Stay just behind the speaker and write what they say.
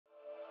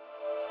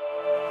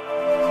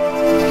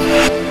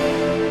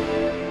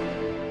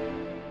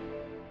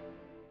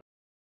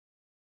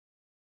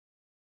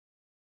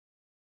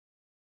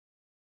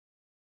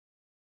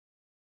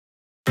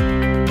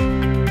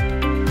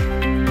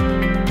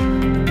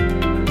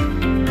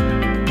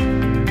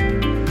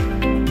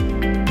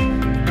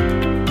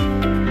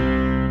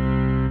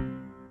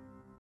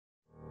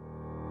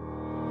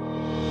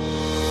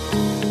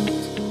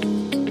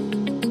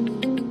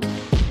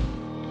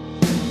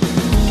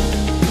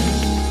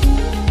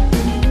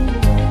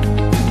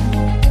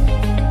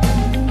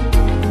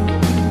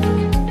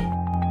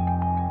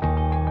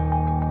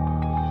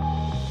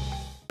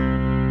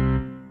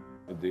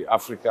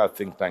Africa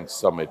Think Tank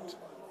Summit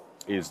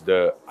is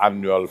the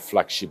annual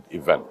flagship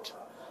event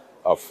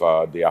of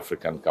the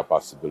African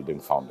Capacity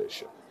Building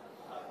Foundation.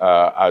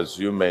 As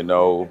you may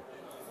know,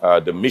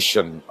 the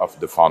mission of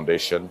the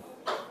foundation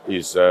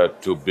is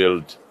to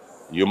build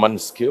human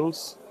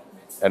skills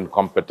and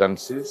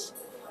competencies,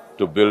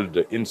 to build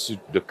the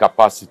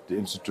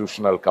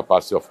institutional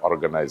capacity of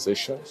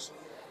organizations,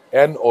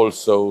 and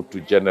also to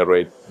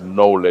generate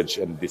knowledge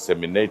and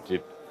disseminate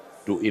it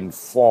to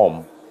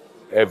inform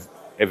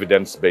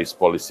evidence-based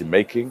policy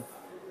making,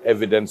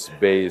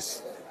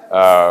 evidence-based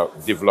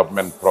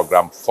development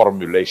program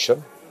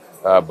formulation,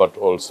 but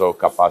also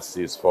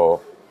capacities for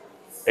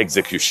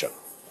execution.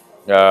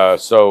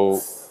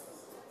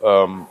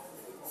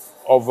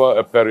 Over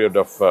a period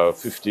of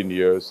 15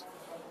 years,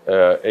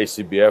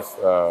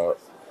 ACBF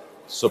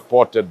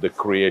supported the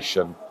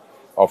creation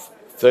of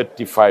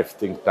 35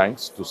 think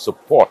tanks to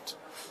support,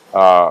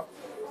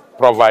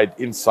 provide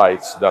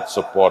insights that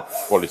support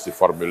policy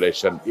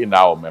formulation in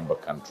our member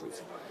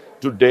countries.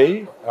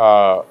 Today,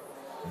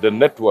 the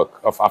network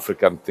of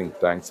African think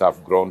tanks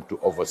have grown to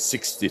over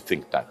 60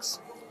 think tanks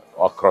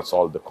across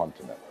all the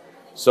continent.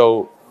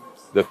 So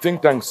the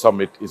Think Tank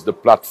Summit is the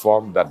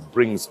platform that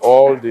brings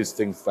all these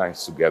think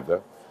tanks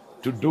together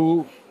to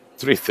do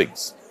three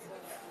things.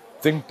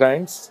 Think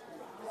tanks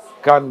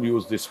can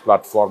use this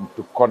platform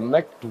to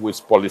connect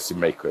with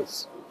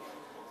policymakers,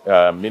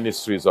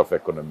 ministries of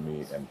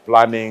economy and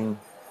planning,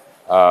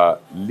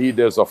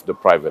 leaders of the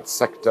private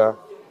sector,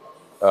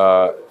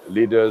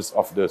 leaders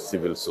of the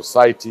civil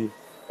society,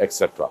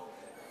 etc.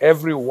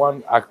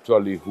 Everyone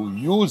actually who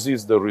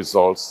uses the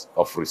results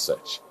of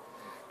research.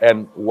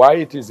 And why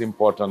it is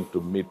important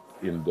to meet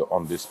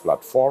on this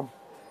platform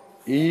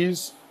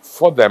is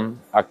for them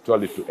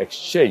actually to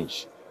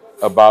exchange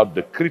about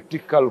the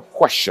critical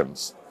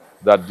questions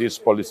that these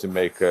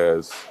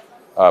policymakers,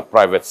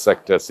 private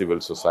sector,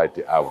 civil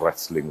society are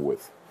wrestling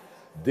with.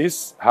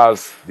 This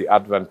has the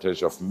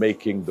advantage of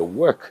making the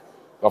work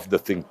of the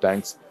think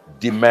tanks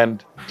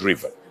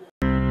demand-driven.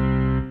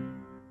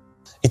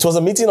 It was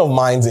a meeting of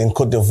minds in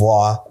Cote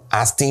d'Ivoire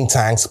as think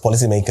tanks,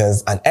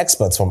 policymakers, and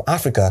experts from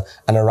Africa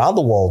and around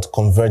the world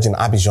converge in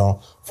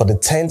Abidjan for the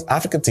 10th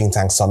Africa Think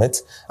Tank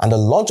Summit and the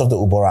launch of the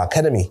UBORA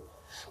Academy.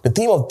 The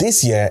theme of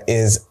this year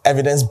is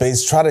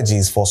Evidence-Based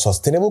Strategies for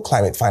Sustainable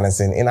Climate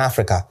Financing in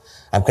Africa.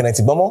 I'm Kenneth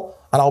Ibomo,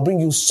 and I'll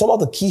bring you some of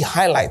the key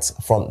highlights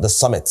from the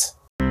summit.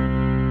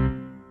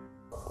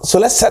 So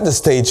let's set the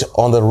stage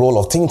on the role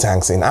of think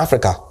tanks in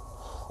Africa.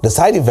 The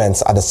side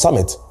events at the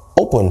summit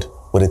opened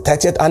with the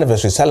 30th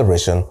anniversary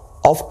celebration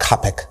of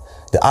CAPEC,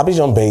 the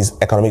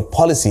Abidjan-based Economic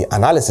Policy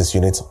Analysis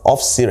Unit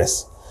of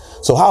CIRES.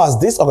 So how has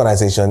this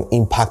organization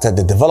impacted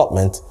the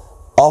development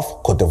of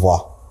Cote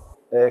d'Ivoire?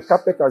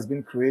 CAPEC has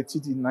been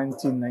created in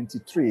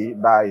 1993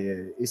 by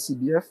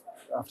ACBF,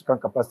 African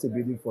Capacity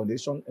Building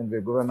Foundation, and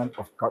the government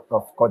of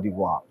Cote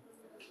d'Ivoire.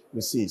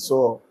 You see,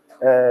 so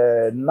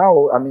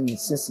now, I mean,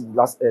 since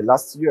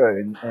last year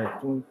in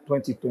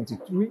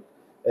 2023,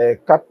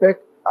 CAPEC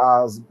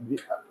has been,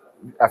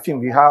 I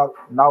think we have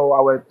now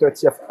our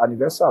 30th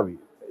anniversary.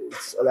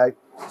 It's like,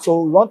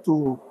 so we want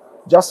to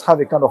just have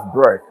a kind of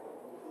break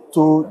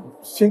to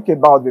think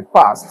about the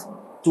past,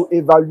 to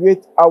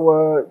evaluate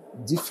our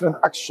different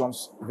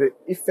actions, the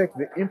effect,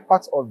 the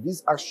impact of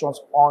these actions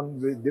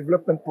on the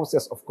development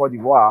process of Cote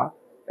d'Ivoire,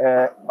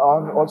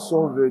 and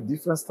also the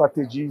different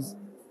strategies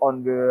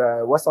on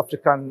the West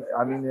African,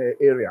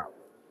 area.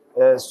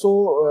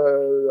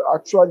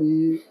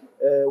 Actually,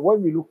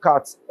 when we look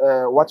at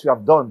what we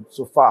have done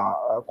so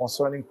far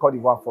concerning Cote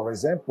d'Ivoire, for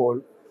example,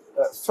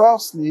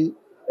 firstly,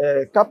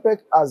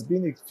 CAPEC has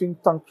been a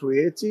think tank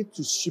created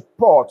to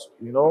support,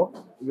 you know,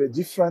 the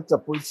different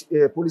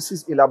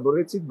policies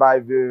elaborated by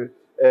the,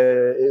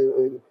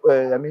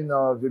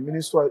 the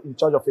Minister in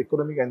charge of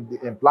Economic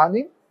and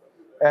Planning,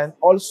 and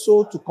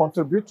also to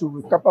contribute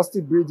to the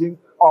capacity building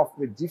of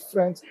the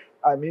different,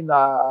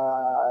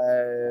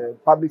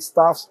 public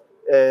staffs,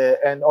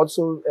 and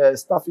also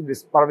staff in the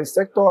private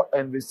sector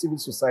and the civil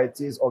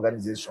societies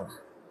organization.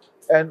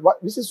 And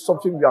this is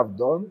something we have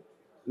done.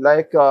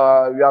 Like we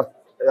have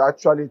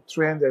actually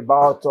trained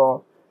about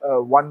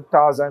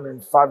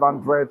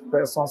 1,500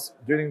 persons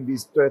during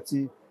these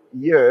 30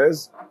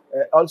 years.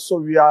 Also,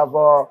 we have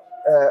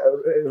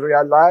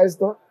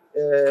realized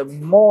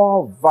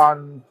more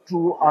than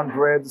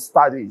 200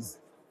 studies.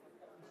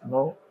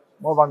 More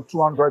than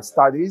 200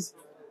 studies.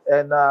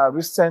 And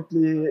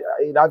recently,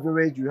 in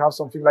average, you have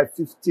something like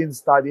 15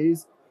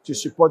 studies to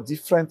support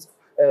different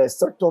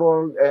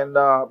sectoral and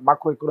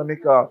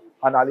macroeconomic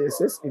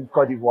analysis in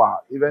Cote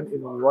d'Ivoire, even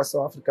in the West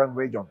African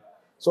region.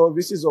 So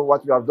this is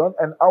what we have done.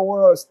 And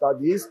our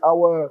studies,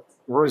 our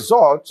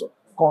results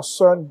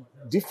concern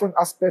different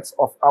aspects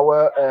of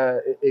our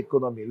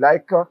economy,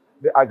 like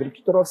the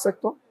agricultural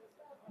sector,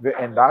 the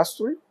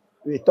industry.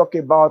 We talk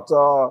about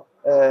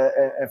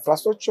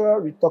infrastructure.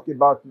 We talk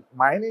about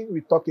mining.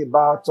 We talk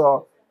about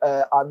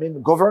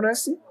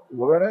governance.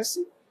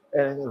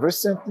 And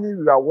recently,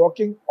 we are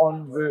working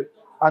on the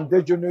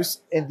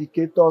endogenous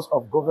indicators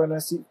of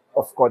governance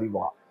of Cote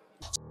d'Ivoire.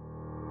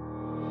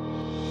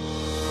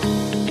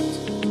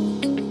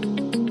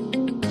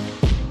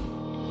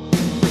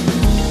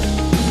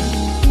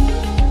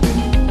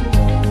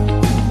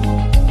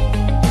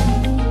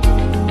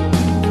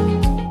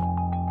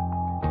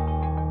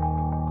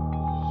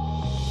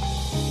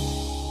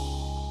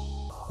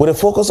 With a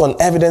focus on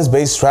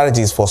evidence-based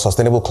strategies for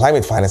sustainable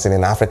climate financing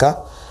in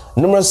Africa,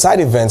 numerous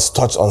side events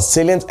touch on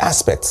salient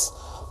aspects.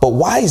 But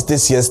why is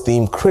this year's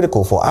theme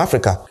critical for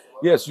Africa?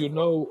 Yes, you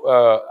know,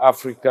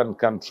 African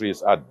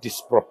countries are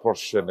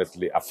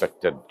disproportionately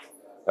affected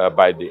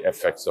by the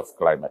effects of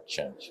climate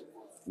change.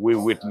 We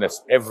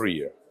witness every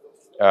year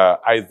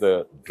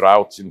either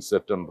droughts in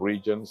certain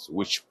regions,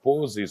 which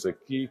poses a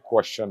key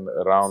question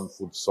around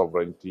food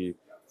sovereignty,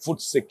 food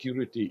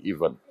security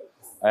even.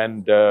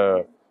 And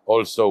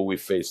also we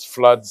face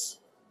floods,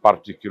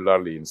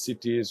 particularly in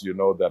cities. You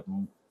know that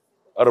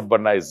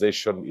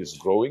urbanization is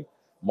growing.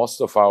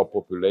 Most of our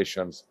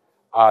populations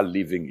are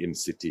living in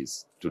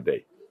cities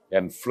today.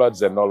 And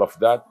floods and all of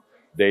that,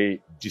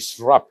 they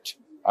disrupt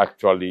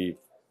actually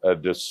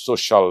the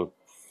social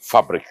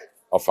fabric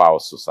of our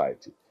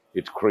society.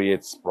 It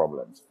creates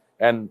problems.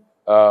 And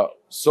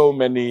so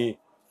many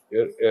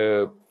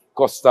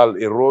coastal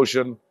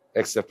erosion,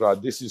 etc.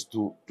 This is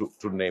to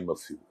name a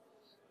few.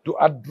 To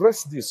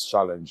address these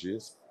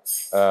challenges,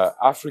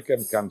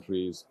 African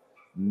countries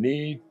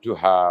need to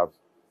have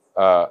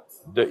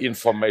the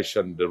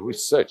information, the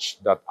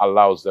research that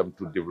allows them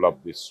to develop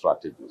these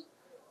strategies.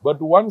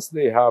 But once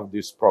they have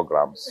these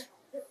programs,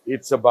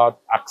 it's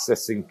about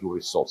accessing to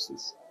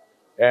resources.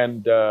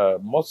 And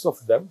most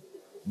of them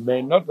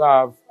may not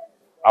have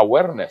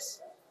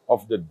awareness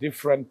of the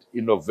different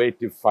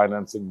innovative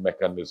financing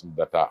mechanisms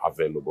that are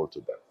available to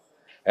them.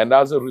 And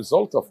as a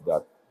result of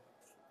that,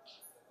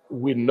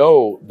 we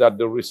know that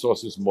the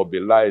resources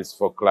mobilized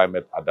for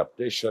climate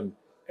adaptation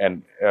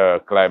and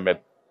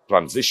climate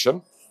transition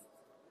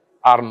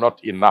are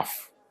not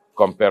enough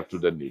compared to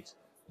the needs.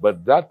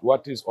 But that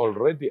what is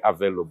already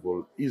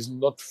available is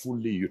not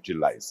fully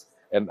utilized.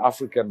 And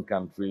African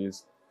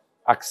countries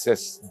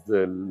access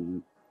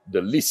the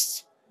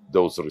least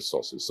those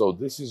resources. So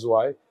this is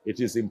why it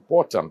is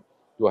important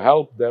to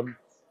help them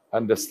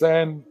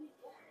understand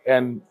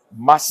and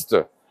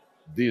master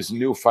these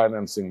new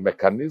financing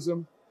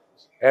mechanisms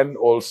and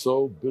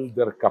also build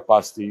their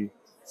capacity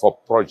for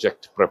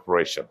project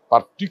preparation,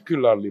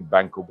 particularly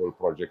bankable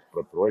project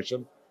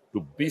preparation,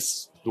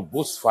 to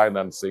boost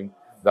financing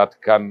that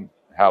can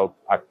help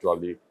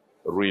actually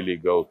really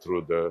go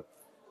through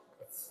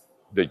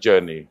the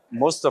journey.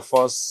 Most of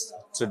us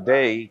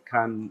today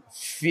can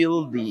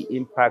feel the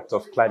impact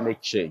of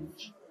climate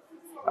change.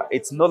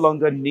 It's no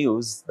longer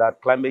news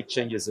that climate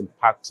change is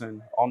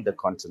impacting on the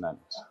continent.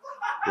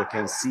 You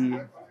can see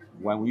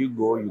when you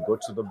go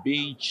to the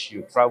beach,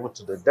 you travel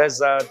to the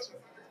desert,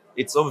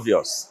 it's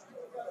obvious.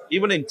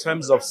 Even in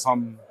terms of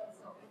some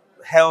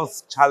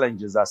health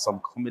challenges that some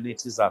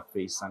communities are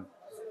facing,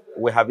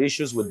 we have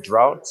issues with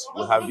drought,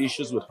 we have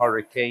issues with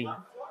hurricane.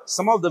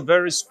 Some of the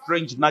very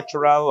strange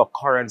natural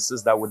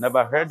occurrences that we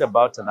never heard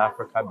about in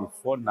Africa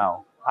before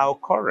now are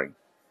occurring.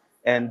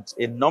 And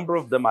a number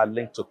of them are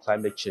linked to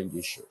climate change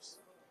issues.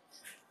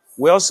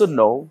 We also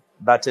know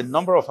that a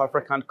number of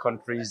African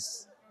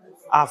countries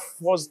are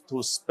forced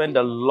to spend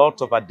a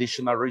lot of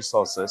additional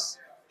resources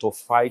to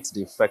fight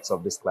the effects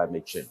of this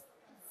climate change.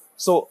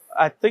 So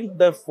I think,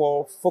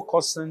 therefore,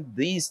 focusing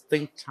these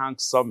think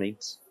tank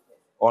summits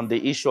on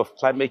the issue of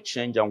climate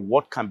change and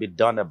what can be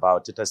done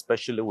about it,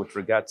 especially with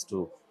regards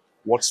to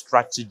what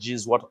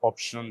strategies, what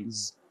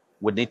options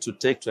we need to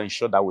take to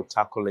ensure that we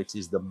tackle it,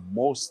 is the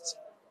most,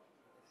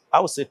 I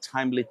would say,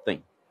 timely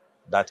thing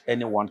that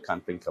anyone can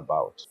think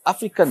about.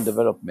 African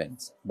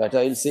development, but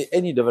I will say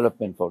any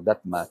development for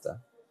that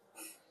matter,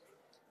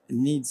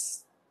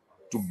 needs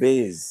to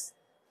base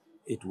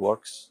its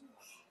works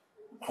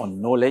on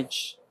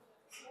knowledge.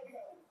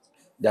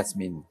 That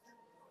means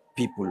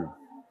people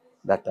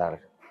that are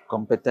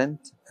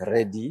competent,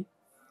 ready,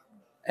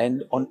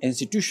 and on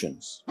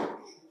institutions.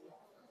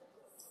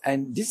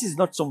 And this is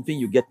not something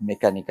you get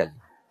mechanically.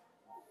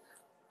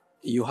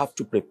 You have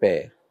to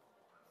prepare,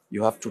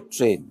 you have to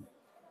train,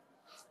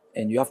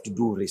 and you have to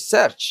do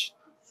research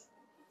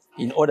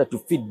in order to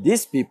feed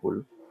these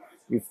people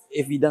with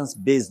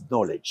evidence-based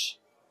knowledge.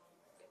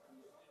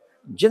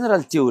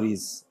 General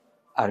theories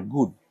are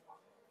good,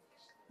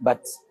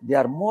 but they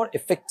are more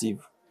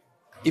effective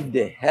if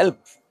they help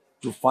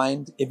to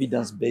find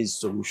evidence-based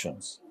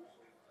solutions.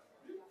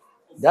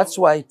 That's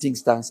why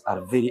think tanks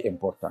are very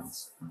important.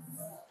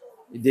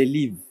 They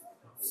live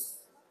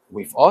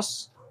with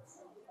us,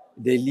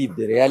 they live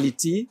the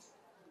reality,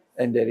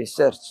 and the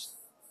research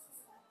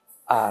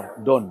are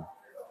done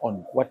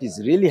on what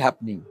is really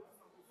happening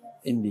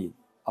in the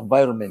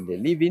environment they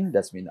live in.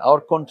 That's mean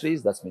our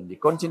countries, that's mean the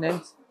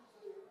continent.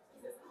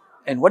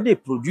 And what they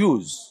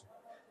produce,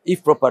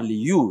 if properly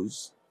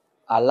used,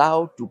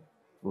 allow to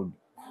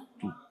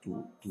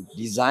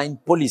design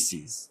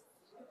policies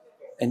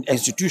and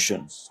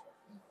institutions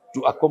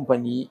to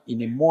accompany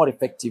in a more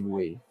effective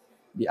way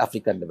the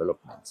African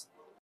development.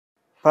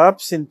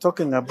 Perhaps in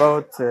talking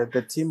about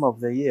the theme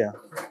of the year,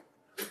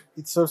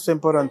 it's also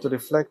important to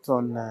reflect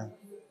on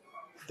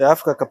the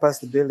Africa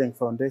Capacity Building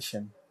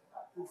Foundation,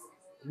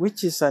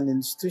 which is an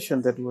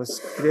institution that was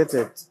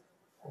created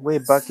way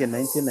back in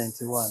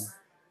 1991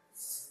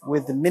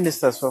 with the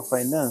Ministers for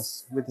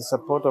Finance, with the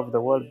support of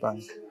the World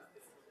Bank,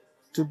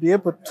 to be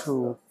able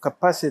to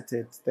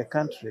capacitate the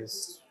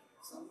countries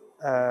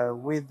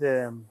with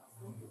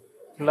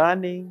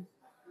planning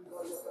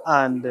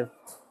and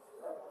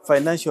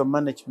financial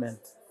management,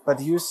 but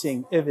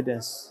using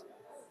evidence,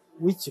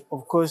 which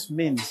of course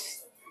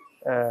means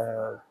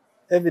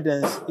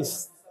evidence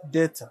is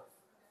data.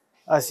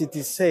 As it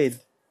is said,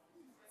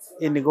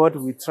 in God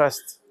we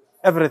trust,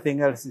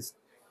 everything else is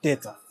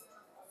data.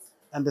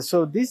 And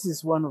so this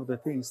is one of the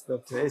things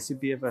that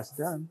ACBF has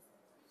done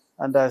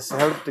and has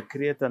helped to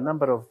create a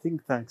number of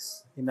think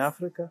tanks in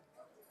Africa,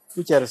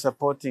 which are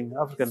supporting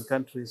African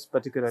countries,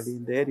 particularly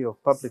in the area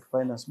of public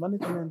finance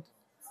management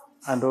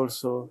and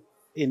also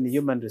in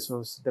human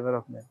resource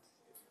development.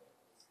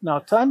 Now,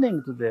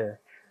 turning to the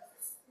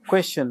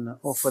question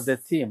of the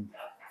theme,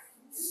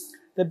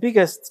 the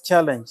biggest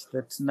challenge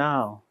that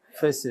now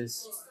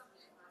faces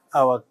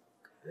our,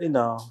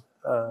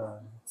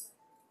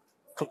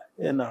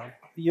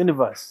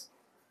 universe,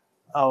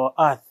 our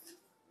Earth,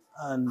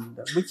 and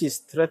which is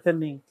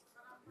threatening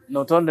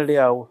not only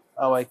our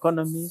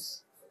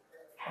economies,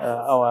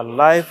 our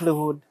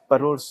livelihood,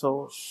 but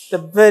also the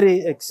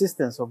very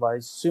existence of us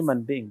as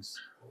human beings,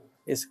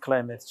 is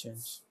climate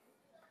change.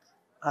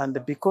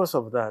 And because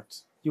of that,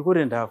 you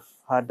couldn't have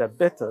had a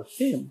better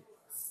theme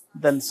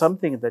than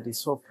something that is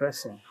so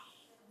pressing.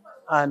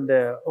 And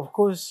of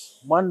course,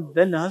 one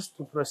then has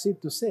to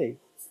proceed to say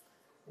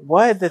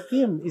why the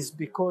theme is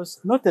because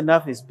not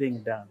enough is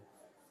being done.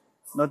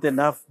 Not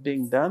enough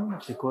being done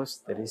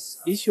because there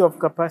is issue of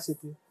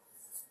capacity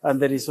and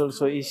there is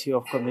also issue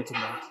of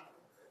commitment.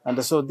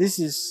 And so this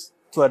is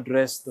to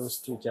address those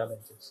two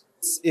challenges.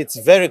 It's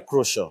very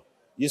crucial.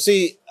 You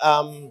see,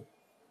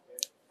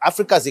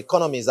 Africa's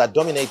economies are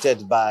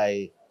dominated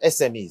by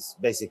SMEs,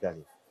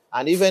 basically.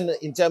 And even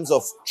in terms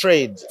of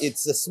trade,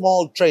 it's the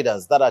small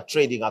traders that are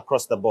trading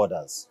across the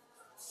borders.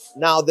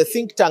 Now, the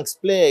think tanks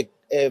play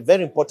a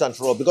very important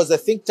role because the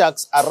think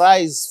tanks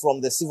arise from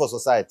the civil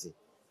society,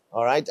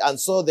 all right? And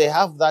so they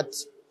have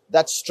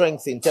that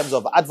strength in terms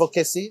of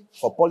advocacy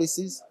for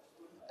policies.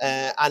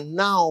 And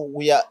now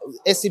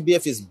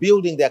ACBF is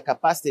building their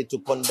capacity to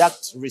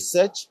conduct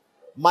research,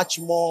 much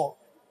more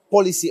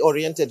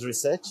policy-oriented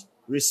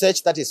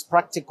research that is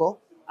practical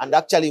and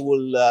actually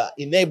will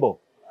enable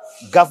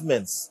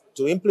governments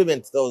to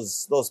implement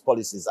those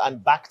policies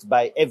and backed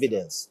by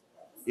evidence.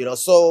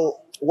 So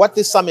what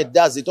this summit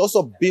does, it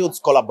also builds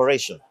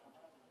collaboration.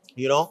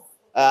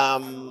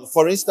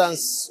 For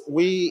instance,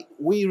 we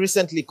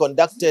recently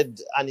conducted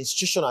an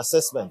institutional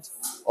assessment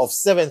of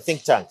 7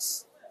 think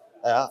tanks,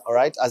 all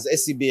right, as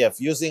ACBF,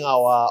 using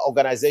our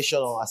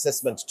organizational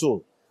assessment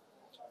tool.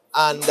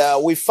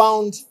 And we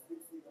found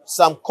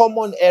some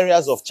common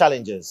areas of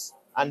challenges.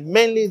 And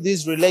mainly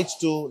these relate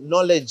to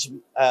knowledge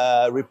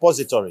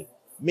repository,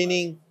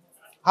 meaning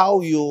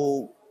how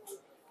you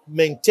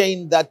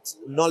maintain that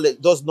knowledge,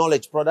 those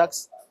knowledge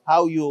products,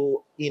 how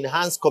you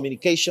enhance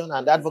communication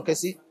and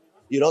advocacy,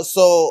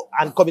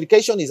 and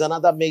communication is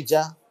another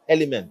major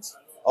element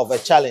of a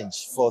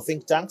challenge for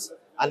think tanks.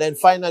 And then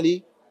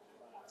finally,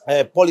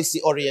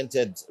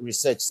 policy-oriented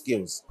research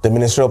skills. The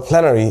ministerial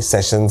plenary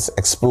sessions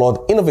explored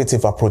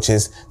innovative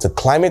approaches to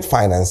climate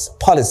finance,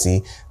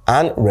 policy,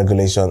 and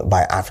regulation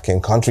by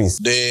African countries.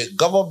 The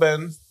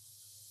government,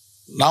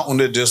 not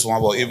only this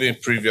one, but even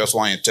previous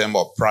one in terms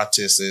of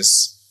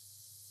practices,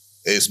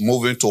 is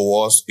moving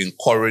towards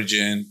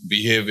encouraging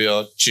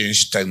behavior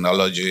change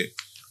technology,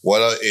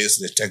 whether it's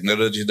the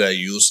technology that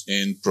used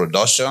in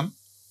production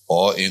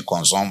or in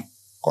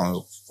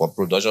for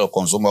production of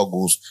consumer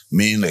goods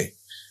mainly.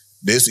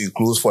 This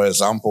includes, for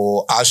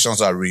example, actions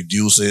that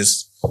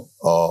reduces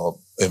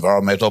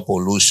environmental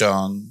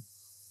pollution,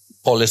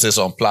 policies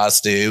on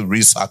plastic,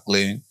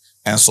 recycling,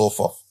 and so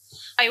forth.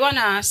 I want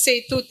to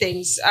say 2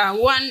 things.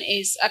 One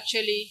is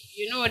actually,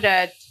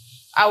 that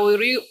our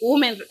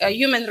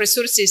human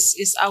resources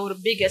is our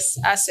biggest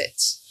asset.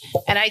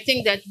 And I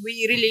think that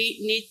we really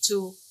need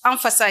to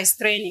emphasize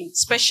training,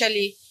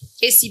 especially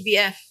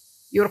ACBF,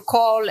 your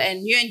call,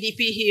 and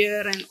UNDP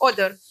here and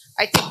other.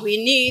 I think we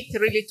need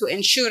really to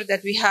ensure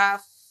that we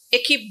have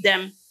equipped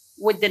them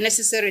with the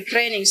necessary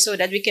training so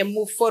that we can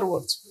move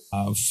forward.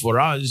 For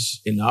us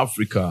in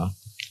Africa,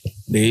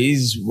 there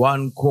is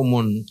one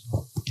common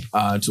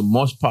to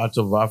most parts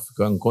of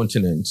African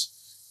continent,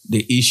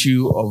 the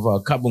issue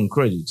of carbon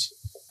credit.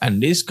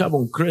 And this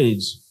carbon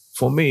credit,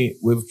 for me,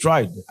 we've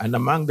tried. And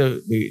among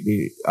the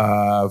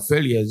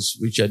failures,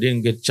 which I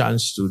didn't get a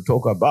chance to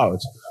talk about,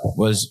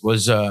 was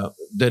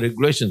the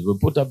regulations. We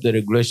put up the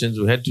regulations,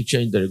 we had to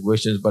change the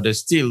regulations, but it's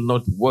still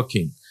not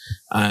working.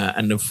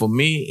 And for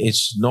me,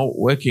 it's not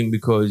working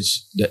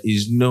because there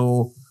is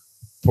no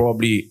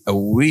probably a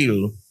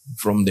will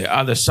from the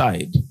other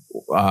side.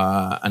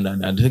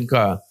 And I think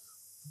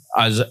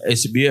as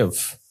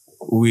ACBF,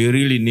 we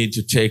really need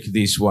to take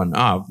this one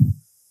up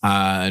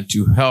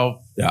to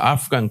help the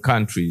African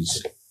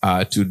countries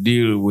to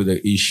deal with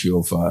the issue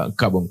of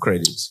carbon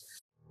credits.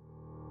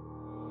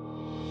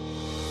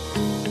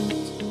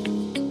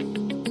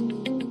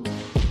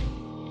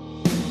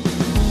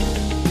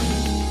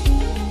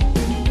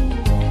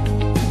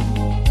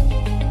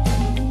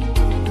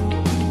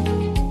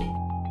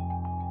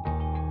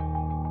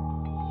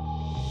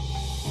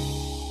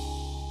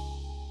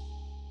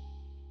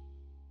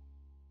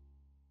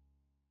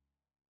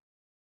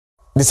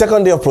 The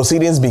second day of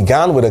proceedings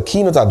began with a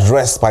keynote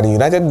address by the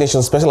United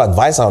Nations Special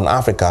Advisor on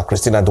Africa,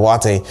 Christina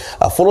Duarte,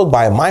 followed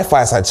by my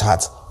fireside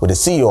chat with the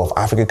CEO of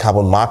African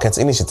Carbon Markets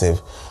Initiative,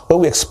 where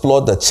we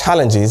explored the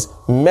challenges,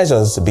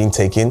 measures being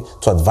taken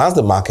to advance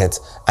the market,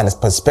 and its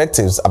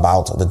perspectives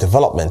about the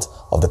development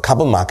of the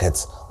carbon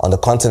markets on the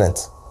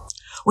continent.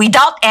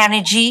 Without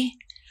energy,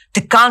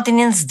 the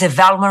continent's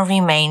development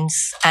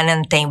remains an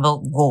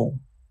unattainable goal.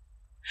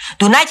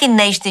 The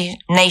United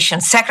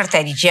Nations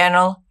Secretary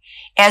General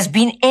has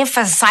been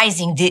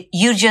emphasizing the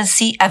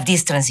urgency of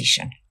this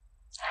transition.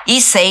 He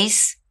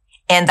says,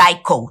 and I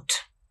quote,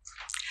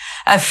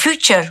 "A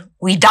future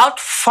without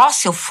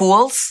fossil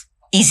fuels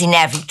is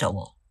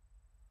inevitable.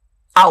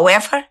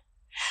 However,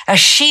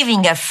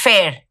 achieving a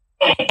fair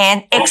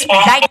and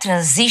expedited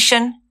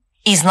transition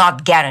is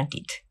not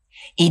guaranteed.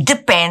 It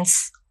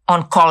depends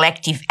on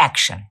collective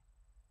action.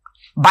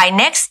 By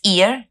next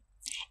year,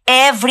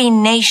 every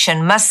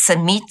nation must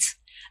submit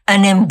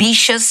an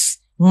ambitious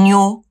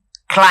new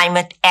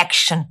climate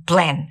action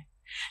plan,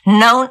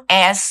 known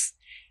as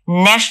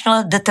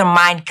National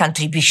Determined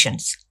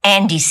Contributions,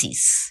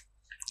 NDCs.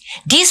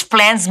 These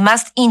plans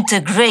must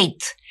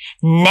integrate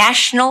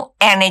national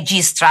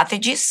energy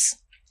strategies,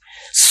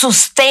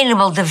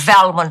 sustainable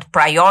development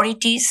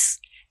priorities,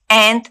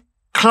 and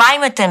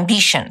climate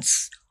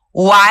ambitions,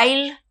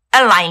 while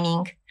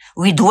aligning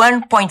with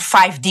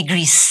 1.5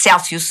 degrees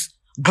Celsius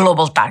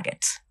global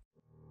targets."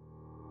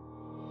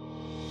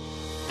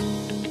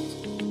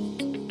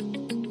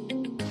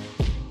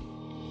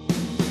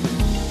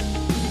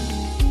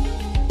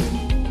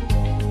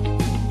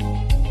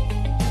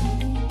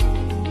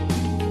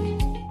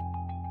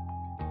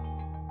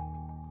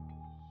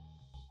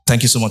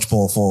 Thank you so much,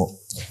 Paul, for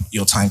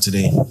your time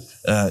today.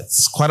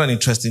 It's quite an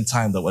interesting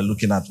time that we're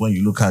looking at when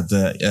you look at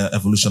the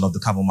evolution of the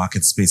carbon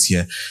market space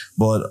here.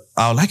 But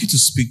I would like you to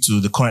speak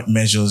to the current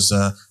measures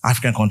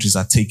African countries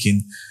are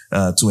taking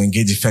to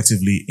engage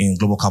effectively in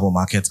global carbon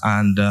markets,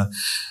 and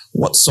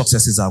what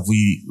successes have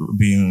we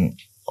been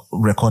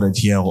recorded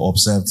here or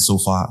observed so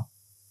far?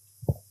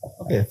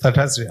 Okay,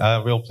 fantastic.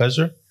 Real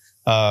pleasure.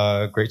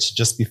 Great to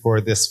just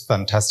before this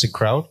fantastic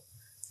crowd.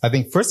 I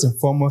think first and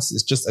foremost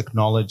is just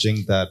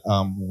acknowledging that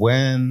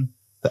when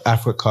the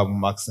Africa Carbon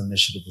Markets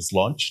Initiative was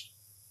launched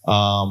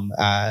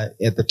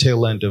at the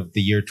tail end of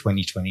the year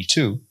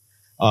 2022,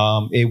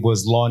 it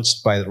was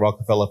launched by the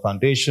Rockefeller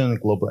Foundation, the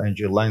Global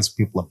Energy Alliance for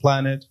People and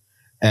Planet,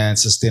 and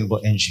Sustainable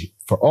Energy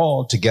for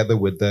All, together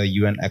with the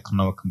UN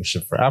Economic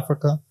Commission for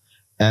Africa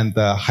and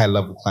the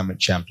High-Level Climate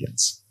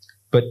Champions.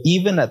 But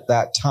even at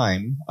that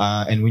time,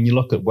 and when you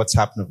look at what's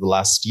happened over the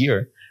last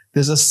year,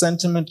 there's a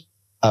sentiment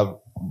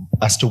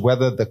as to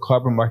whether the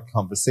carbon market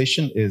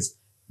conversation is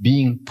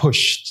being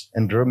pushed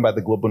and driven by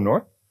the global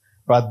north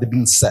rather than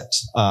being set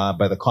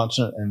by the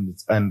continent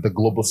and the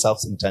global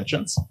south's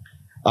intentions.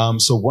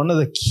 So one of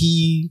the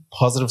key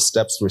positive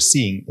steps we're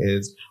seeing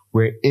is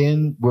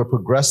we're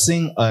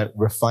progressing a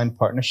refined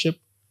partnership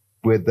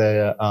with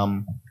the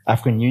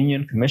African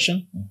Union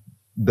Commission,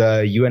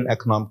 the UN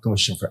Economic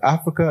Commission for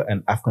Africa,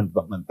 and African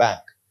Development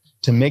Bank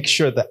to make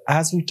sure that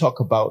as we talk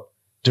about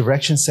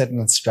direction setting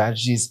and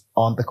strategies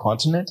on the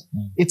continent,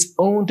 it's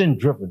owned and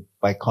driven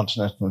by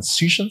continental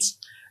institutions,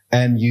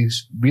 and you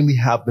really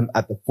have them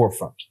at the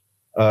forefront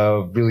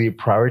of really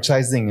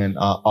prioritizing and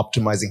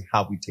optimizing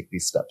how we take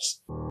these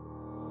steps.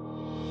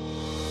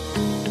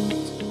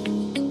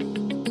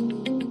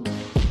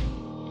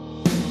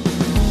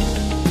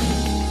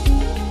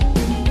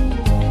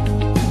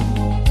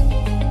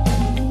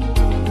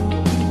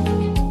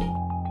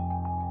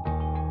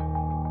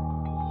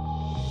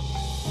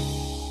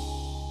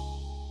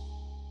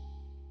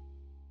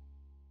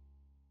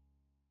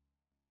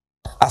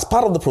 As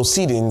part of the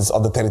proceedings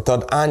of the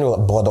 33rd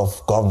Annual Board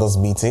of Governors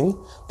meeting,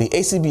 the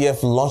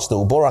ACBF launched the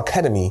UBORA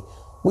Academy,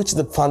 which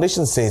the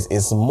foundation says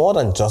is more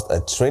than just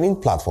a training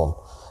platform.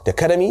 The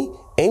academy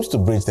aims to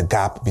bridge the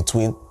gap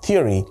between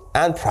theory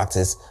and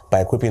practice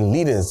by equipping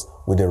leaders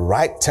with the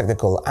right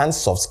technical and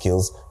soft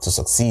skills to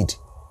succeed.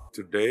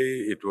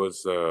 Today it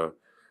was the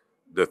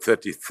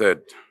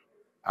 33rd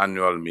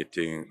annual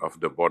meeting of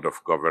the Board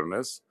of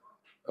Governors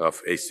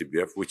of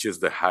ACBF, which is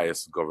the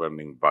highest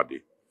governing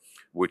body,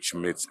 which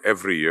meets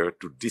every year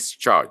to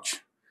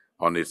discharge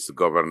on its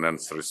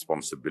governance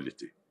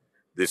responsibility.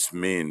 This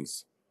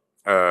means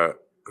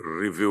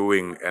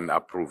reviewing and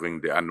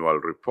approving the annual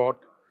report,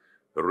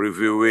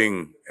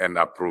 reviewing and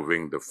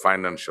approving the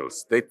financial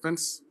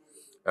statements,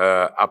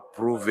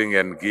 approving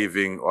and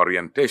giving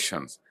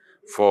orientations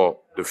for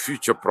the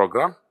future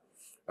program,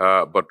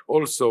 but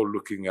also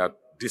looking at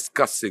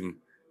discussing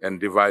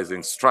and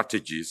devising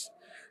strategies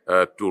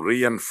to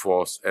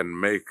reinforce and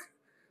make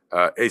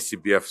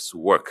ACBF's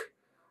work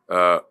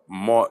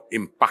more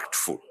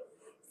impactful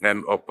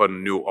and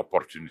open new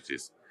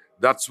opportunities.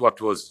 That's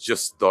what was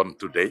just done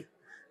today.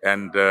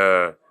 And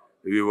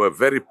we were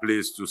very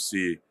pleased to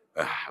see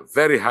a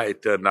very high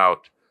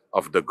turnout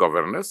of the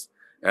governors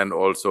and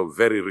also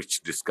very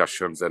rich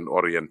discussions and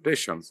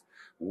orientations.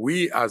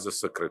 We as a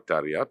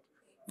secretariat,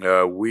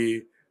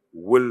 we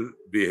will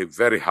be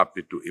very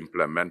happy to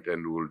implement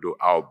and we will do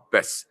our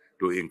best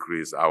to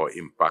increase our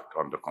impact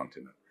on the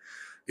continent.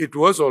 It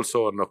was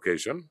also an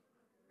occasion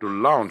to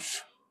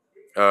launch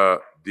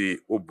the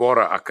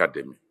UBORA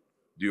Academy.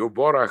 The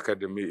UBORA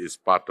Academy is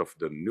part of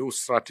the new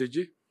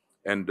strategy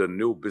and the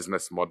new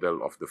business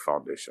model of the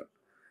foundation.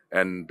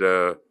 And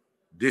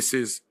this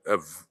is a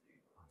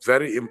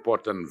very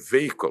important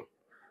vehicle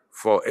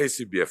for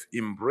ACBF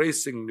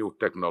embracing new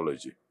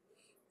technology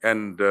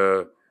and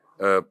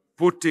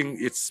putting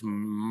its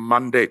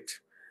mandate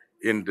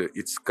in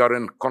its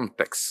current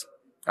context,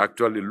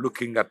 actually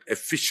looking at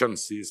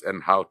efficiencies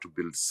and how to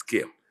build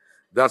scale.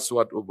 That's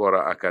what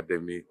UBORA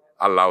Academy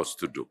allows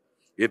to do.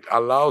 It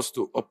allows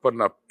to open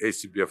up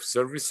ACBF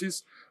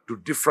services to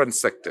different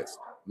sectors,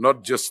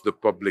 not just the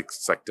public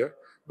sector,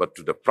 but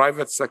to the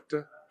private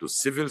sector, to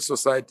civil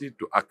society,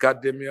 to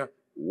academia,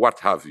 what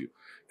have you.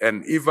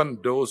 And even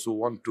those who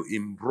want to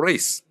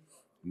embrace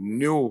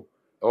new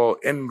or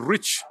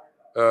enrich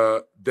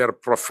their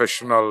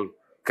professional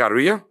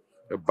career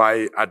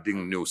by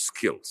adding new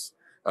skills.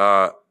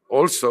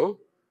 Also,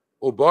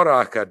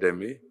 UBORA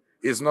Academy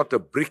is not a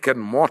brick and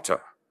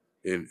mortar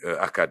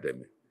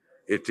academy.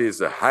 It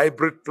is a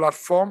hybrid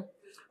platform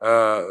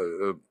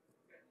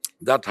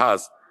that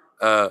has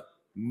a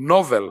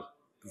novel,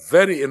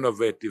 very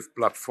innovative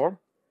platform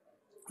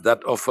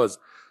that offers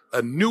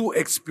a new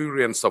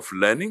experience of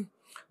learning,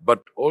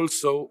 but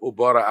also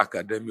UBORA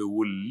Academy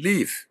will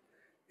live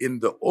in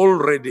the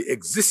already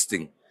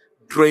existing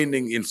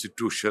training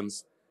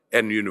institutions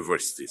and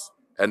universities.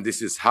 And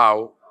this is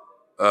how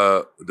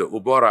the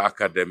UBORA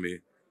Academy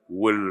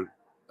will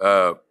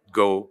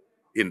go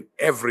in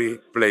every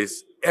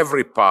place,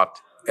 every part,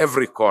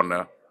 every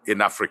corner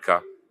in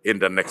Africa in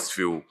the next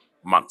few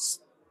months.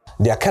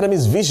 The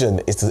Academy's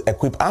vision is to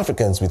equip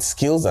Africans with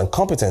skills and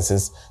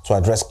competencies to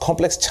address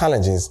complex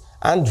challenges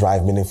and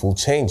drive meaningful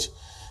change.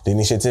 The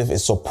initiative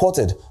is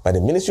supported by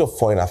the Ministry of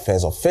Foreign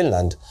Affairs of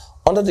Finland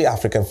under the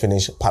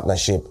African-Finnish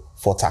Partnership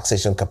for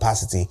Taxation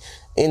Capacity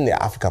in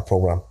the Africa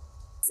program.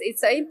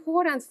 It's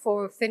important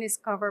for Finnish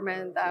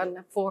government and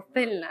for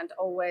Finland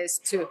always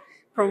to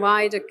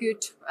provide a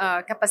good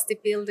capacity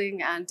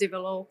building and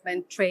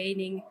development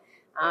training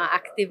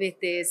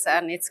activities,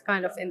 and it's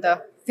kind of in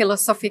the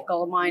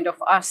philosophical mind of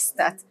us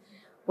that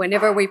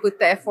whenever we put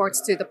the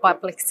efforts to the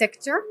public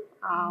sector,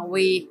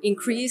 we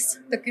increase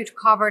the good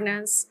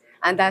governance,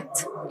 and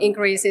that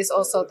increases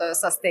also the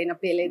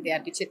sustainability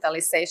and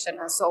digitalization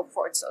and so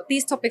forth. So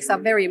these topics are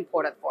very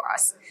important for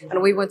us,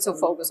 and we want to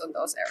focus on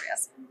those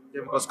areas.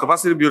 Yeah, because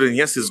capacity building,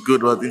 yes, is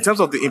good, but in terms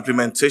of the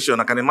implementation,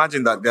 I can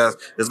imagine that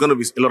there's going to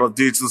be a lot of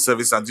digital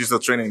service and digital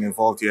training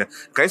involved here.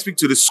 Can you speak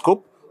to the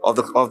scope of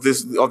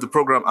the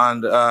program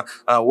and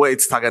where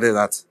it's targeted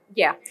at?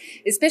 Yeah,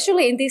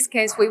 especially in this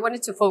case, we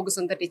wanted to focus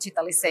on the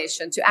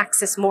digitalization to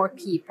access more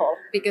people,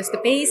 because the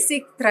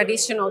basic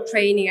traditional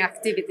training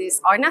activities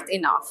are not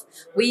enough.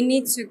 We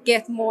need to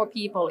get more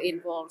people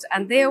involved.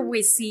 And there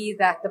we see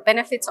that the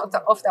benefits of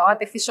the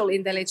artificial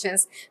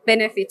intelligence,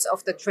 benefits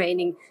of the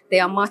training,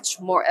 they are much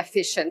more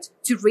efficient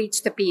to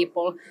reach the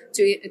people,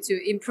 to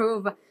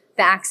improve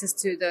the access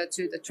to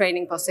the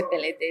training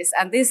possibilities.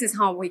 And this is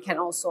how we can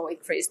also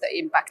increase the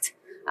impact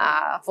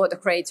for the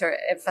greater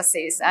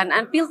emphasis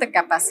and build the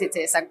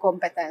capacities and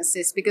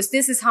competencies, because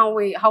this is how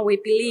we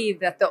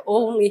believe that the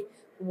only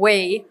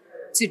way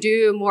to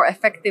do more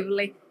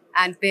effectively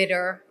and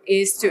better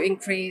is to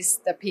increase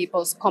the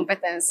people's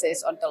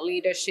competencies on the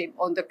leadership,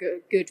 on the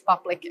good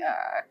public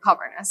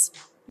governance.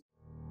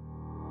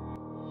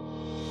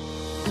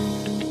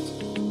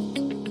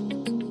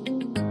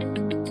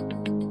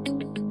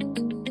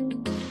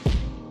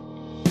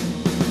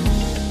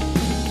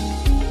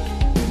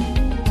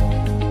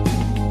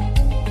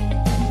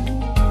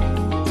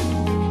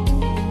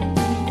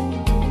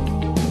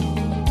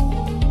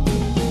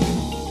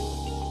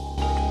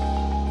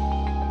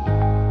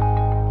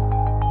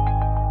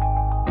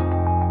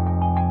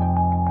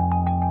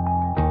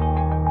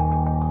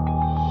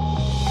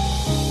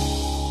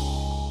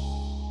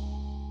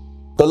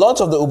 The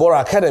launch of the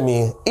UBORA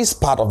Academy is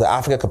part of the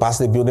Africa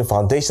Capacity Building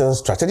Foundation's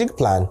strategic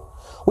plan,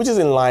 which is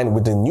in line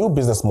with the new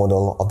business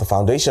model of the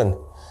foundation.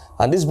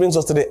 And this brings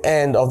us to the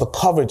end of the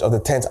coverage of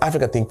the 10th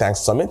Africa Think Tank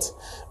Summit.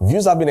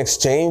 Views have been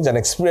exchanged and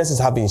experiences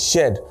have been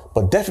shared,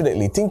 but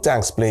definitely think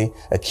tanks play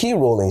a key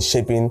role in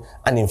shaping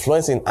and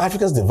influencing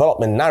Africa's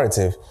development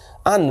narrative,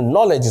 and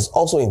knowledge is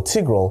also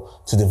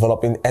integral to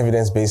developing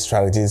evidence-based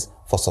strategies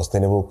for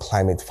sustainable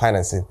climate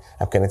financing.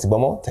 I'm Kenneth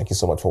Ibomo. Thank you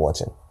so much for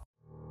watching.